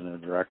edge in a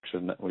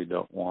direction that we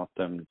don't want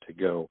them to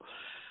go?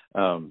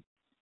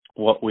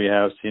 What we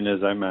have seen,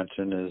 as I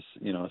mentioned, is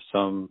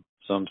some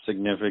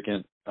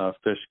significant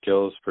fish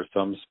kills for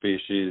some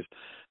species,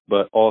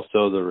 but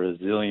also the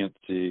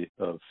resiliency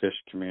of fish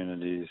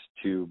communities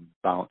to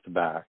bounce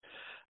back.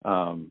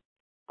 Of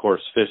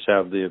course, fish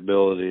have the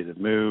ability to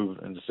move,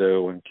 and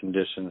so when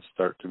conditions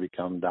start to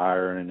become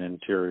dire in an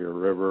interior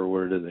river,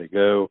 where do they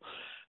go?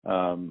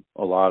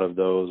 A lot of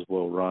those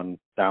will run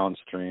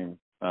downstream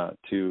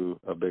to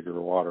a bigger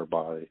water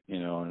body,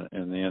 in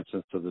the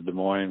instance of the Des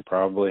Moines,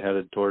 probably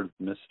headed towards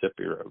the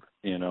Mississippi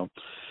River,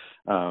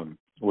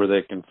 where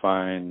they can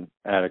find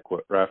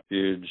adequate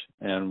refuge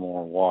and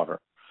more water.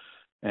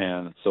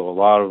 And so a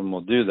lot of them will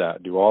do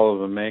that. Do all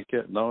of them make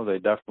it? No, they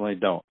definitely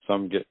don't.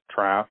 Some get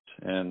trapped,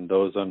 and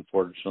those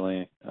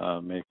unfortunately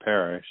may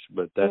perish,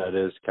 but that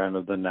is kind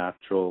of the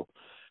natural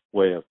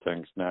way of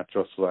things,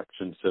 natural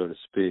selection, so to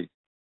speak.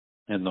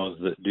 And those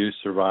that do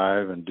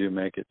survive and do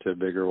make it to a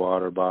bigger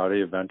water body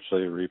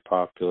eventually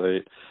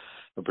repopulate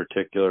a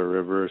particular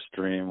river or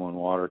stream when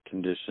water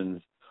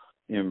conditions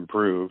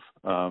improve.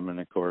 And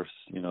of course,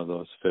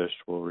 those fish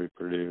will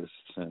reproduce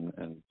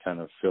and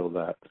kind of fill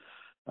that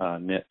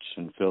niche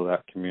and fill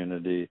that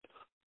community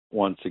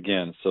once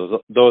again.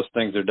 So those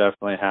things are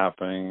definitely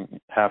happening.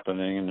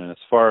 And as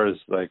far as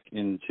like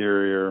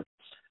interior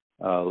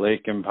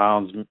lake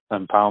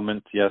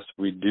impoundment, yes,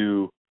 we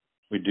do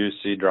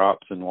see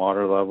drops in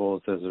water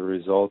levels as a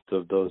result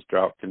of those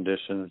drought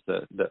conditions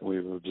that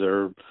we've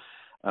observed.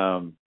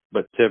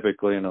 But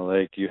typically in a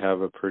lake, you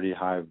have a pretty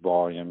high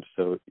volume.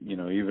 So,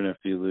 even if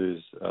you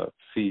lose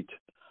feet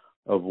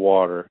of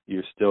water,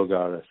 you still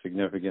got a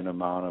significant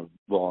amount of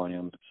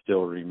volume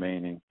still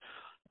remaining.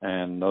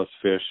 And those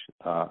fish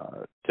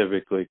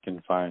typically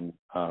can find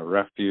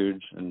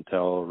refuge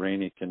until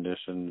rainy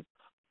conditions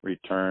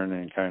return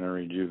and kind of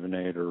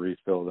rejuvenate or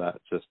refill that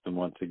system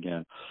once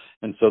again.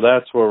 And so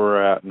that's where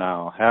we're at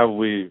now. Have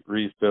we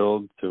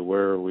refilled to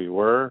where we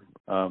were?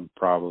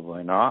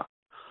 Probably not,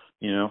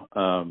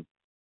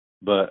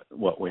 but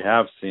what we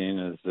have seen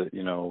is that,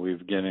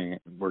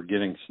 we're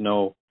getting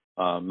snow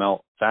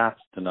melt fast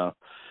enough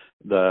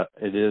that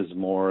it is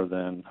more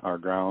than our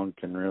ground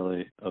can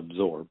really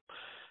absorb,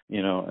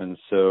 and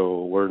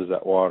so where does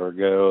that water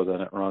go?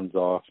 Then it runs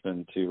off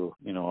into,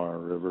 our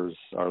rivers,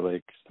 our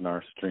lakes, and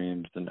our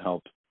streams and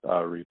helps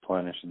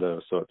replenish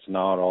those. So it's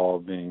not all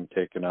being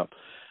taken up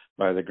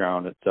by the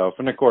ground itself.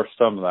 And of course,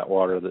 some of that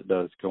water that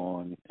does go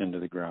on into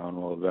the ground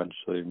will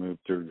eventually move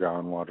through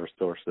groundwater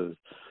sources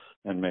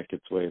and make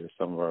its way to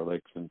some of our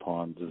lakes and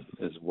ponds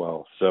as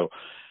well. So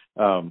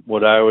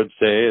what I would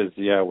say is,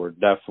 we're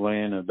definitely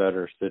in a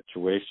better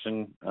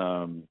situation.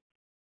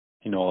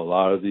 A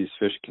lot of these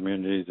fish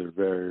communities are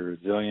very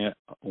resilient.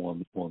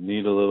 We'll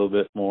need a little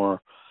bit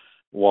more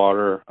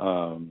water.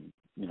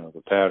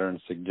 The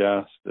patterns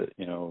suggest that,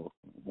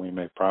 we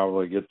may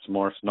probably get some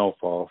more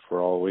snowfall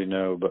for all we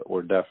know, but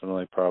we'll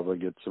definitely probably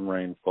get some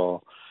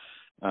rainfall.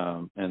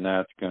 And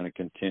that's going to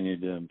continue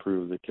to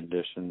improve the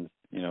conditions,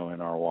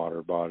 in our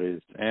water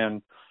bodies,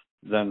 and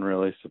then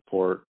really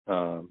support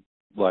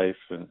life,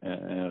 and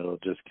it'll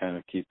just kind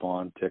of keep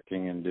on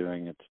ticking and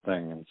doing its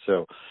thing. And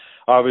so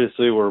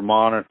obviously we're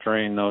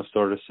monitoring those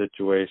sort of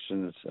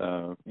situations,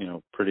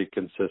 pretty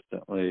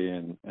consistently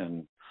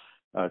and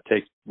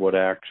take what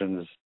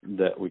actions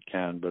that we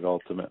can. But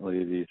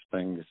ultimately these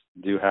things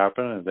do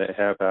happen, and they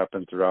have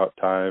happened throughout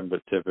time,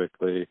 but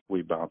typically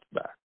we bounce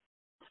back.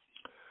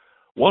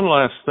 One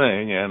last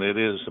thing, and it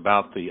is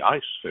about the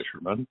ice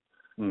fishermen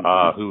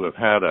who have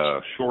had a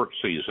short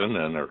season,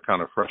 and they're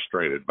kind of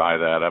frustrated by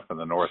that up in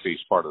the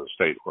northeast part of the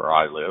state where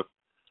I live,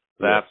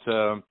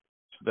 that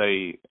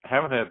they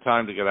haven't had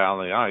time to get out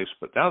on the ice,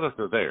 but now that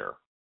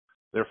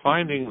they're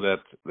finding that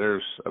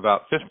there's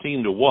about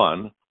 15 to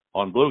 1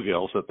 on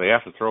bluegills that they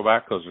have to throw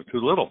back because they're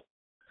too little.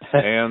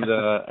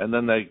 And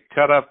then they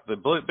cut up the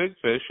big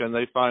fish, and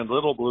they find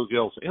little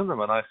bluegills in them.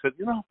 And I said,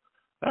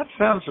 that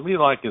sounds to me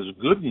like is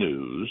good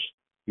news.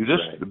 You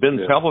just been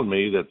telling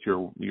me that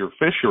your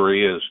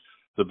fishery is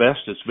the best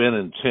it's been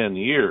in 10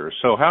 years.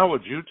 So how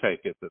would you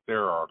take it that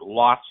there are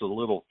lots of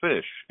little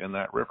fish in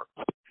that river?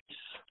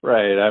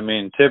 Right. I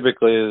mean,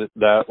 typically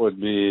that would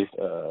be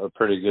a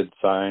pretty good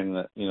sign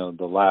that,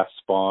 the last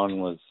spawn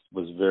was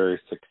very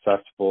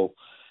successful,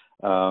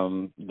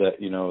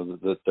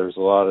 that there's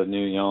a lot of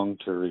new young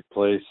to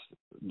replace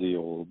the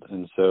old.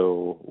 And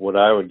so what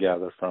I would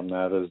gather from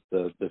that is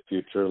the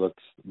future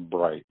looks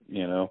bright,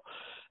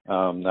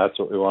 That's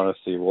what we want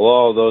to see. Will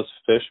all those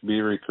fish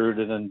be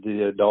recruited into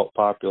the adult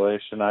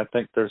population? I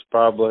think there's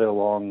probably a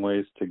long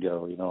ways to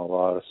go. A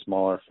lot of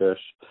smaller fish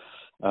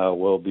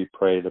will be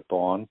preyed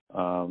upon,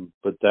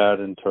 but that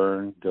in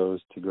turn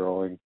goes to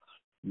growing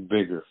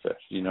bigger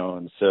fish,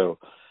 and so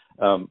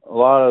a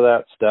lot of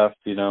that stuff,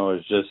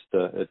 is just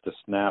it's a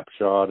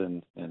snapshot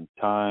in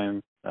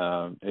time.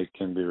 It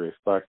can be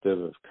reflective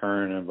of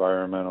current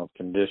environmental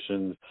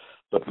conditions,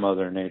 but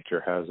Mother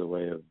Nature has a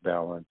way of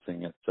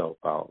balancing itself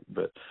out.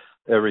 But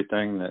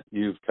everything that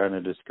you've kind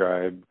of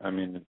described, I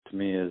mean, to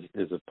me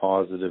is a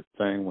positive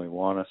thing. We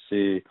want to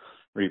see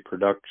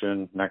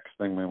reproduction. Next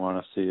thing we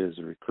want to see is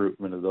the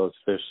recruitment of those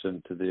fish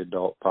into the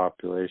adult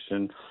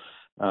population.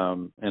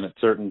 And at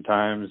certain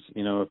times,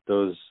 if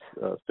those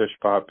fish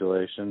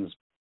populations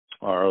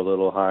are a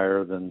little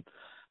higher than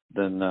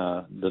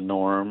the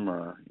norm,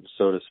 or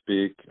so to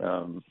speak.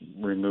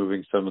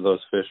 Removing some of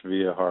those fish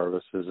via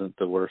harvest isn't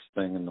the worst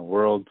thing in the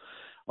world,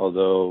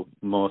 although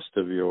most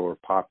of your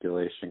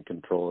population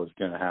control is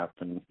going to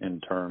happen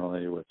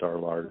internally with our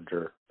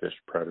larger fish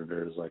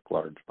predators like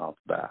largemouth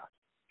bass.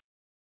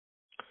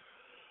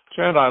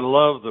 Chad, I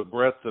love the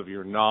breadth of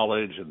your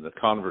knowledge and the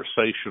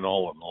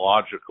conversational and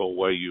logical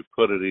way you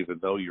put it, even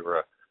though you're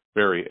a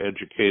very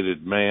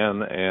educated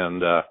man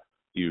and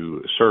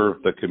you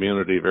serve the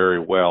community very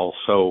well.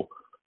 So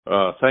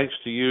thanks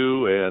to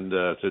you and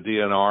to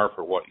DNR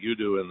for what you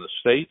do in the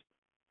state.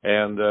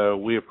 And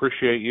we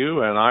appreciate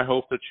you, and I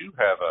hope that you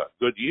have a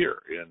good year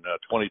in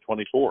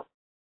 2024.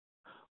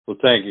 Well,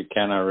 thank you,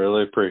 Ken. I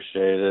really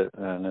appreciate it,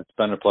 and it's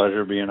been a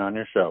pleasure being on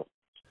your show.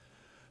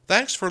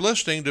 Thanks for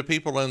listening to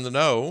People in the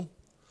Know.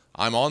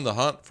 I'm on the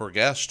hunt for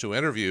guests to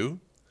interview.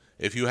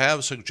 If you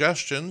have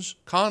suggestions,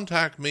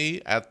 contact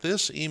me at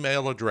this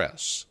email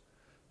address,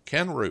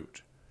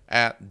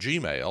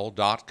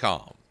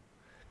 kenroot@gmail.com,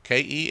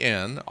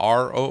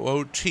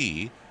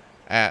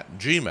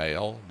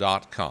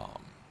 KENROOT@gmail.com.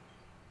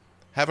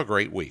 Have a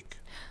great week.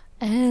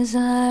 As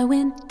I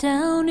went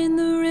down in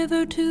the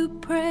river to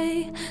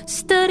pray,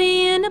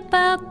 studying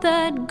about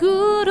that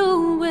good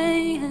old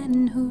way,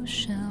 and who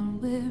shall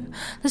wear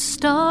the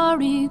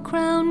starry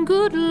crown?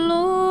 Good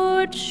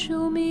Lord,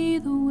 show me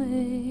the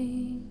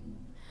way.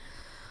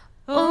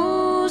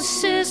 Oh,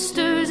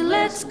 sisters,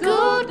 let's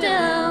go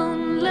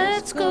down,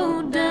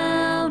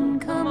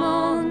 come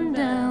on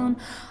down.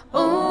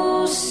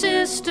 Oh,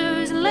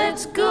 sisters,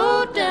 let's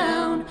go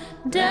down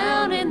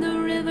in the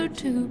river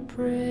to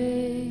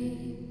pray.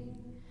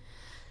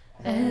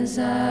 As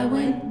I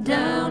went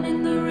down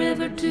in the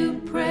river to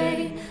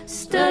pray,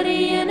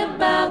 studying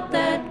about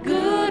that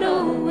good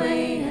old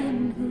way,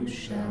 and who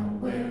shall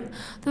wear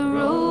the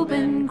robe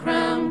and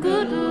crown?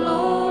 Good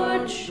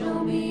Lord,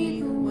 show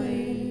me the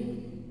way.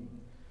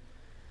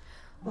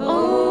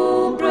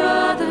 Oh,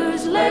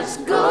 brothers, let's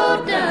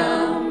go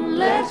down,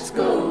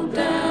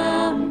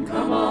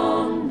 come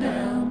on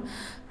down.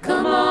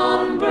 Come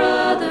on,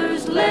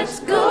 brothers,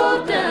 let's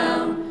go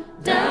down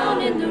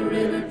in the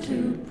river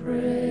to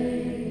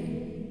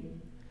pray.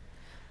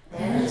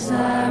 As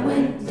I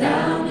went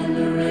down in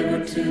the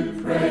river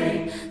to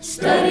pray,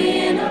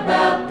 studying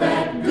about